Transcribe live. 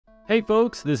Hey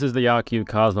folks, this is the Yakyu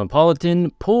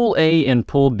Cosmopolitan. Pool A and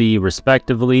Pool B,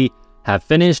 respectively, have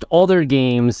finished all their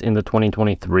games in the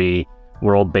 2023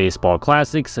 World Baseball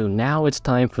Classic, so now it's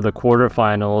time for the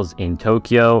quarterfinals in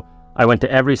Tokyo. I went to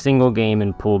every single game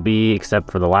in Pool B except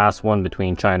for the last one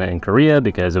between China and Korea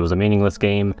because it was a meaningless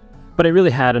game, but I really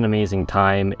had an amazing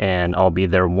time, and I'll be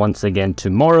there once again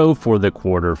tomorrow for the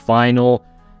quarterfinal.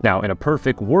 Now, in a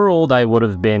perfect world, I would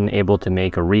have been able to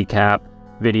make a recap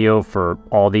video for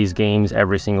all these games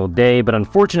every single day, but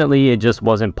unfortunately it just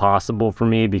wasn't possible for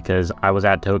me because I was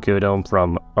at Tokyo Dome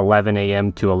from 11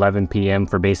 a.m. to 11 p.m.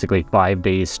 for basically 5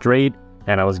 days straight,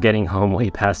 and I was getting home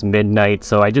way past midnight,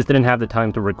 so I just didn't have the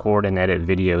time to record and edit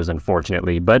videos,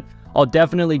 unfortunately. But I'll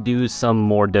definitely do some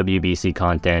more WBC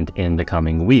content in the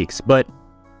coming weeks. But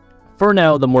for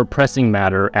now, the more pressing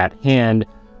matter at hand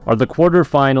are the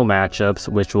quarterfinal matchups,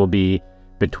 which will be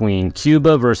between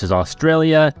Cuba versus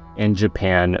Australia and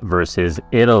Japan versus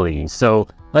Italy. So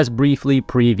let's briefly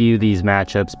preview these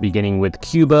matchups, beginning with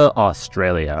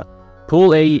Cuba-Australia.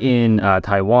 Pool A in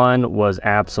Taiwan was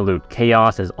absolute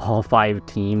chaos as all 5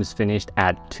 teams finished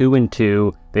at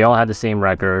 2-2. They all had the same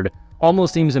record.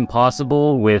 Almost seems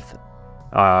impossible with,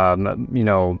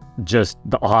 just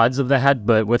the odds of that,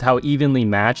 but with how evenly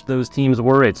matched those teams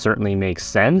were, it certainly makes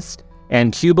sense.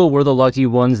 And Cuba were the lucky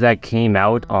ones that came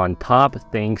out on top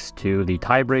thanks to the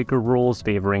tiebreaker rules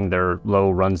favoring their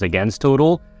low runs against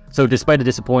total. So despite a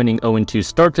disappointing 0-2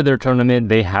 start to their tournament,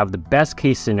 they have the best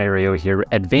case scenario here,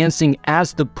 advancing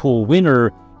as the pool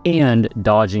winner and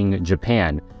dodging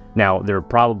Japan. Now, their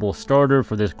probable starter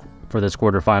for this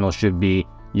quarterfinal should be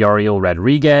Yariel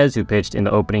Rodriguez, who pitched in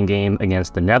the opening game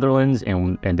against the Netherlands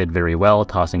and did very well,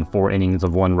 tossing 4 innings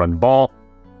of 1-run ball.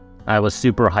 I was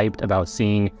super hyped about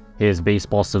seeing his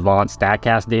Baseball Savant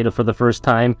StatCast data for the first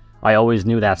time. I always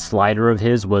knew that slider of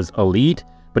his was elite,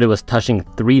 but it was touching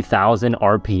 3,000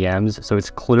 RPMs, so it's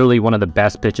clearly one of the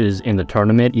best pitches in the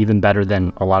tournament, even better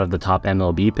than a lot of the top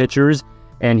MLB pitchers.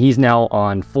 And he's now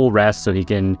on full rest, so he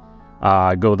can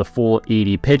go the full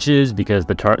 80 pitches because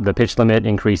the pitch limit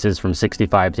increases from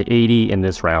 65 to 80 in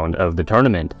this round of the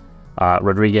tournament.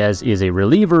 Rodriguez is a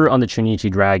reliever on the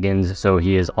Chunichi Dragons, so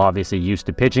he is obviously used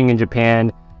to pitching in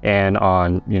Japan and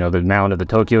on, the mound of the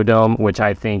Tokyo Dome, which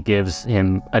I think gives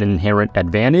him an inherent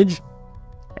advantage.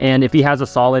 And if he has a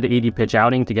solid 80-pitch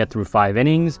outing to get through 5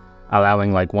 innings,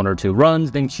 allowing like 1 or 2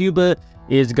 runs, then Cuba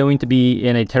is going to be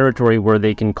in a territory where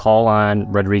they can call on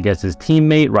Rodriguez's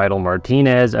teammate, Raidel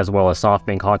Martinez, as well as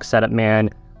SoftBank Hawks setup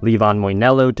man, Livan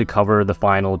Moinelo, to cover the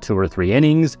final 2 or 3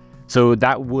 innings. So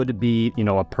that would be,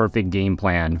 a perfect game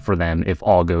plan for them if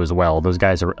all goes well. Those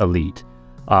guys are elite.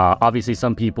 Obviously,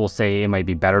 some people say it might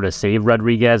be better to save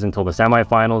Rodriguez until the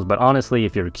semifinals, but honestly,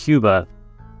 if you're Cuba,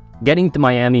 getting to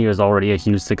Miami is already a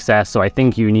huge success, so I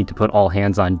think you need to put all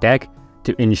hands on deck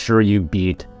to ensure you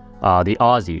beat the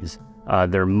Aussies.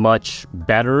 They're much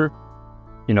better.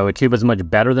 Cuba's much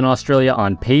better than Australia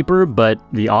on paper, but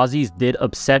the Aussies did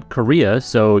upset Korea,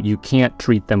 so you can't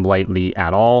treat them lightly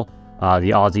at all.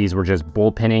 The Aussies were just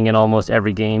bullpenning in almost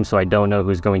every game, so I don't know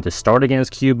who's going to start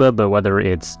against Cuba, but whether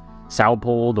it's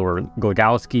Saupold or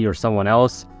Glogowski or someone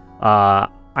else,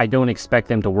 I don't expect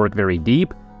them to work very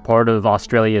deep. Part of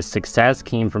Australia's success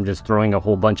came from just throwing a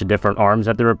whole bunch of different arms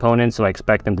at their opponents, so I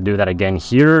expect them to do that again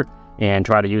here and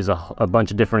try to use a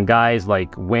bunch of different guys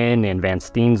like Wynn and Van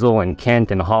Steensel and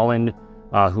Kent and Holland,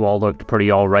 who all looked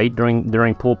pretty all right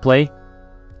during pool play.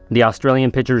 The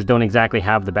Australian pitchers don't exactly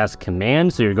have the best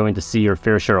command, so you're going to see your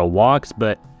fair share of walks,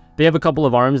 but they have a couple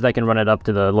of arms that can run it up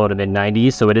to the low to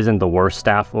mid-90s, so it isn't the worst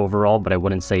staff overall, but I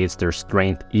wouldn't say it's their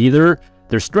strength either.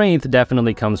 Their strength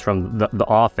definitely comes from the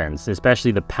offense,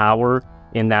 especially the power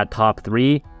in that top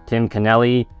 3. Tim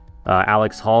Cannelli,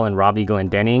 Alex Hall, and Robbie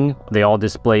Glendening, they all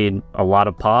displayed a lot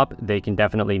of pop. They can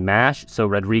definitely mash, so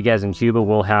Rodriguez and Cuba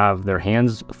will have their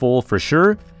hands full for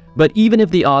sure. But even if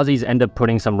the Aussies end up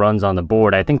putting some runs on the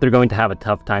board, I think they're going to have a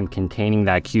tough time containing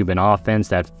that Cuban offense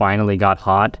that finally got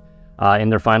hot in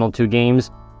their final 2 games.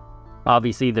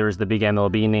 Obviously, there's the big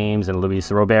MLB names and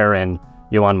Luis Robert and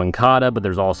Yoan Moncada, but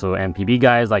there's also MPB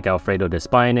guys like Alfredo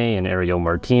Despine and Ariel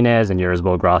Martinez and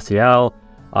Yerisbo Graciel,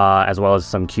 as well as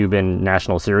some Cuban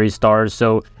National Series stars.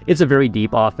 So it's a very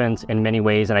deep offense in many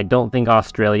ways, and I don't think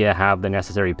Australia have the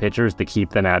necessary pitchers to keep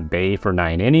them at bay for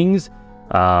 9 innings.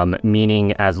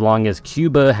 Meaning as long as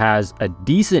Cuba has a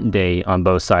decent day on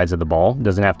both sides of the ball,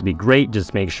 doesn't have to be great,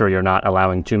 just make sure you're not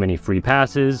allowing too many free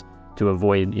passes to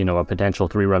avoid, a potential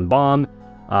 3-run bomb.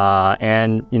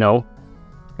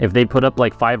 If they put up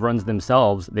like 5 runs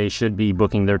themselves, they should be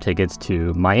booking their tickets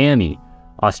to Miami.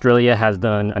 Australia has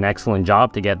done an excellent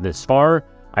job to get this far.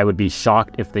 I would be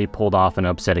shocked if they pulled off an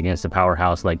upset against a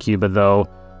powerhouse like Cuba, though.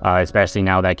 especially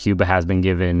now that Cuba has been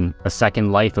given a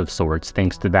second life of sorts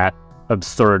thanks to that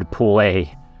absurd Pool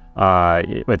A,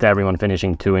 with everyone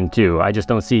finishing 2-2. I just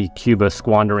don't see Cuba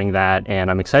squandering that, and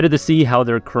I'm excited to see how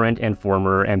their current and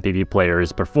former MPB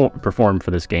players perform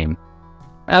for this game.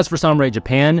 As for Samurai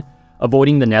Japan,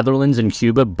 avoiding the Netherlands and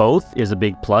Cuba both is a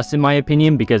big plus in my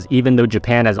opinion, because even though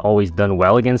Japan has always done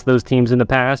well against those teams in the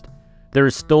past, they're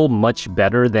still much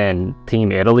better than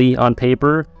Team Italy on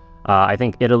paper. I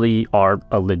think Italy are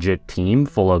a legit team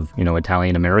full of,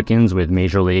 Italian Americans with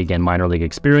major league and minor league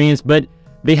experience, but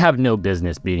they have no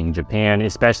business beating Japan,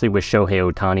 especially with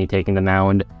Shohei Ohtani taking the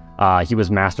mound. He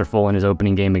was masterful in his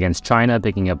opening game against China,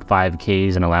 picking up 5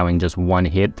 Ks and allowing just 1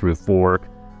 hit through 4,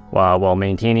 while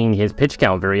maintaining his pitch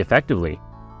count very effectively.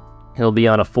 He'll be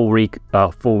on a full week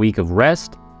of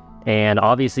rest, and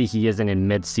obviously he isn't in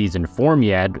mid-season form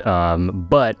yet,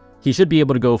 but he should be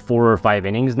able to go 4 or 5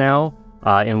 innings now,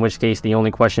 in which case the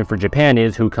only question for Japan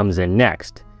is who comes in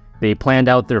next. They planned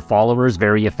out their followers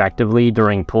very effectively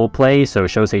during pool play, so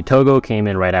Shosei Togo came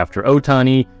in right after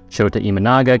Ohtani, Shota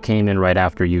Imanaga came in right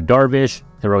after Yu Darvish,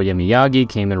 Hiroya Miyagi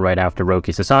came in right after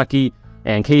Roki Sasaki,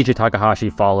 and Keiji Takahashi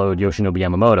followed Yoshinobu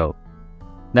Yamamoto.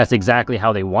 That's exactly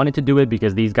how they wanted to do it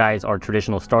because these guys are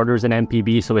traditional starters in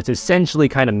MPB, so it's essentially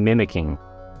kind of mimicking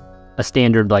a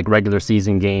standard regular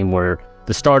season game where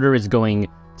the starter is going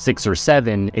 6 or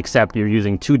 7, except you're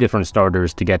using 2 different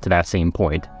starters to get to that same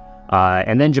point.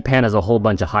 And then Japan has a whole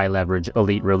bunch of high-leverage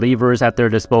elite relievers at their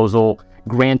disposal.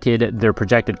 Granted, their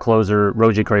projected closer,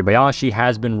 Roji Korebayashi,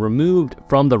 has been removed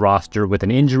from the roster with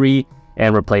an injury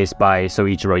and replaced by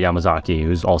Soichiro Yamazaki,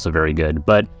 who's also very good.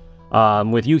 But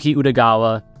with Yuki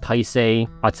Utagawa, Taisei,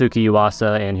 Atsuki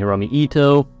Yuasa, and Hiromi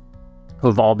Ito,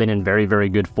 who've all been in very, very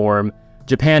good form,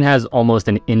 Japan has almost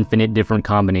an infinite different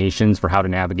combinations for how to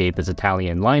navigate this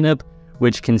Italian lineup,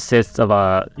 which consists of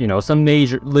some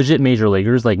legit major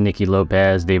leaguers like Nicky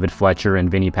Lopez, David Fletcher,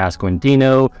 and Vinny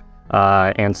Pasquantino,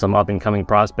 and some up-and-coming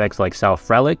prospects like Sal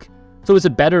Frelick. So it's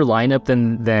a better lineup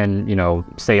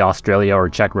than say Australia or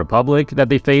Czech Republic that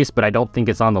they face, but I don't think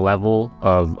it's on the level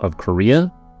of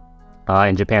Korea.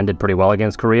 And Japan did pretty well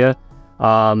against Korea.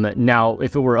 Now,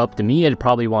 if it were up to me, I'd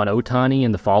probably want Ohtani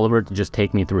and the follower to just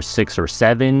take me through 6 or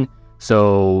 7.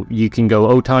 So you can go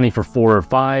Ohtani for 4 or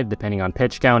 5, depending on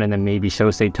pitch count, and then maybe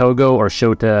Shosei Togo or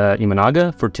Shota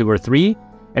Imanaga for 2 or 3.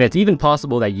 And it's even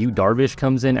possible that Yu Darvish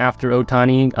comes in after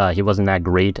Ohtani. He wasn't that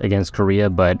great against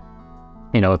Korea, but,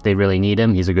 if they really need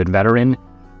him, he's a good veteran.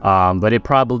 But it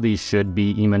probably should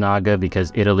be Imanaga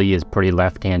because Italy is pretty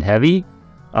left-hand heavy.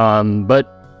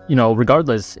 But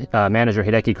regardless, manager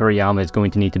Hideki Kuriyama is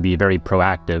going to need to be very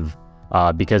proactive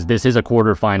because this is a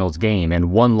quarterfinals game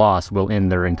and 1 loss will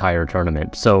end their entire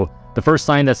tournament. So the first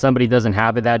sign that somebody doesn't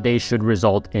have it that day should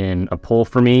result in a pull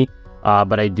for me.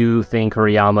 But I do think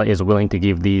Kuriyama is willing to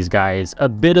give these guys a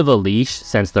bit of a leash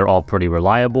since they're all pretty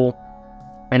reliable.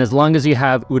 And as long as you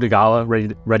have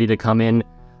Utagawa ready to come in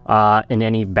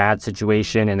any bad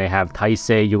situation, and they have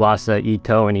Taisei, Yuasa,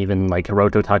 Ito, and even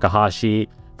Hiroto Takahashi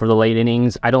for the late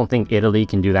innings, I don't think Italy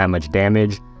can do that much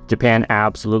damage. Japan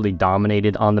absolutely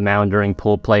dominated on the mound during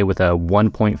pool play with a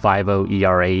 1.50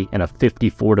 ERA and a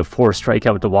 54-4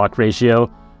 strikeout to walk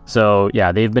ratio. So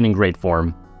yeah, they've been in great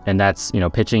form. And that's,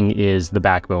 pitching is the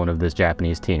backbone of this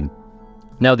Japanese team.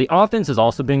 Now, the offense has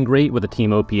also been great with a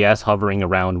team OPS hovering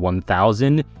around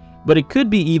 1,000, but it could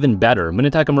be even better.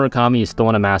 Munetaka Murakami is still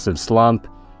in a massive slump,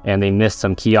 and they missed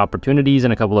some key opportunities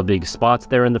in a couple of big spots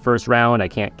there in the first round. I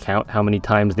can't count how many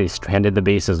times they stranded the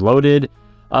bases loaded.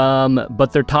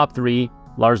 But their top 3,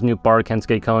 Lars Nootbaar,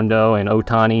 Kensuke Kondo, and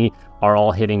Ohtani, are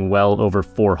all hitting well over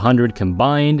 400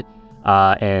 combined.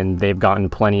 And they've gotten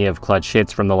plenty of clutch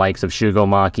hits from the likes of Shugo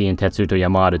Maki and Tetsuto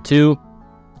Yamada too.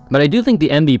 But I do think the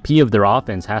MVP of their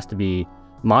offense has to be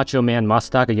Macho Man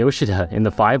Masataka Yoshida in the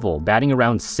 5-hole, batting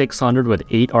around 600 with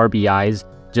 8 RBIs,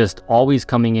 just always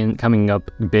coming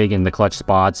up big in the clutch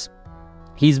spots.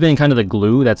 He's been kind of the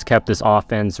glue that's kept this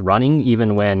offense running,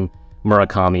 even when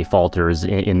Murakami falters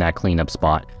in that cleanup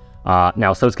spot.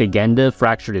 Now, Sosuke Genda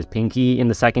fractured his pinky in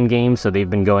the second game, so they've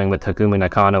been going with Takumi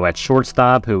Nakano at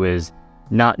shortstop, who is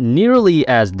not nearly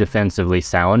as defensively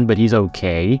sound, but he's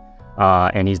okay.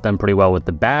 And he's done pretty well with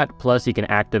the bat. Plus, he can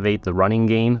activate the running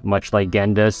game, much like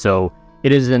Genda. So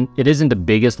it isn't the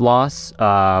biggest loss,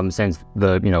 since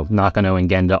Nakano and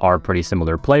Genda are pretty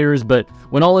similar players. But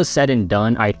when all is said and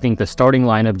done, I think the starting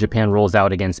lineup Japan rolls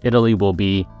out against Italy will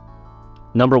be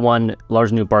number 1,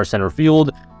 Lars Nootbaar center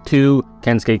field, 2,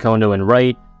 Kensuke Kondo in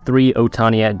right, 3,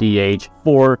 Ohtani at DH,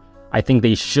 4, I think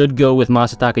they should go with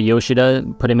Masataka Yoshida,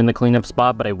 put him in the cleanup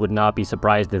spot, but I would not be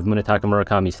surprised if Munetaka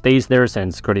Murakami stays there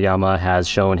since Kuriyama has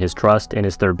shown his trust in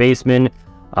his third baseman.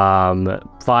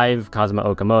 5, Kazuma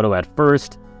Okamoto at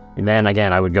first. And then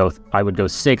again, I would go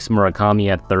 6, Murakami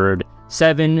at third.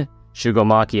 7, Shugo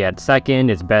Maki at second.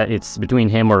 It's between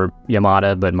him or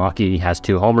Yamada, but Maki has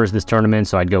 2 homers this tournament,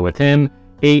 so I'd go with him.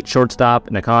 8,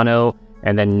 shortstop, Nakano.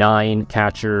 And then 9,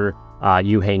 catcher,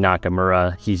 Yuhei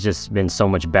Nakamura. He's just been so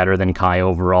much better than Kai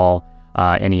overall,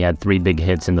 and he had 3 big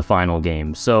hits in the final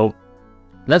game. So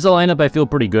that's a lineup I feel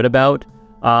pretty good about.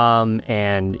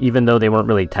 And even though they weren't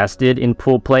really tested in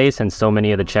pool play, since so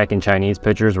many of the Czech and Chinese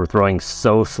pitchers were throwing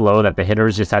so slow that the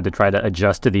hitters just had to try to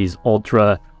adjust to these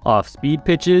ultra off-speed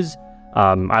pitches,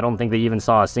 I don't think they even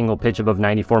saw a single pitch above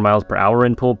 94 miles per hour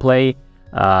in pool play.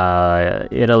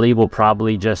 Italy will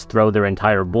probably just throw their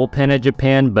entire bullpen at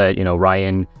Japan, but, you know,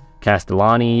 Ryan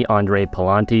Castellani, Andre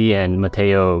Pallanti, and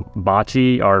Matteo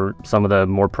Bacci are some of the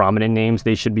more prominent names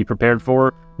they should be prepared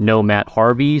for. No Matt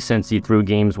Harvey, since he threw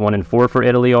games 1 and 4 for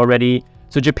Italy already.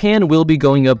 So Japan will be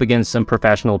going up against some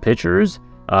professional pitchers,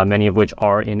 many of which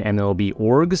are in MLB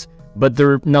orgs, but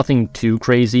they're nothing too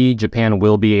crazy. Japan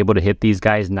will be able to hit these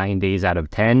guys 9 days out of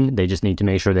 10. They just need to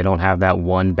make sure they don't have that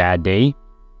one bad day.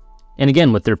 And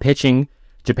again, with their pitching,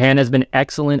 Japan has been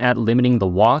excellent at limiting the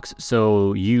walks,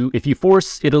 so if you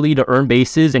force Italy to earn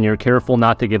bases and you're careful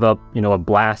not to give up, you know, a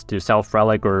blast to Sal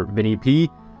Frelick or Vinny P,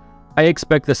 I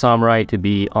expect the Samurai to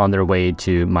be on their way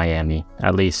to Miami.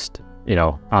 At least, you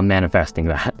know, I'm manifesting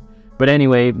that. But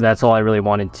anyway, that's all I really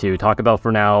wanted to talk about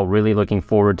for now. Really looking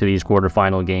forward to these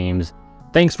quarterfinal games.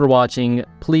 Thanks for watching.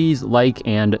 Please like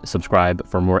and subscribe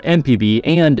for more MPB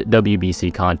and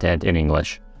WBC content in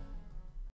English.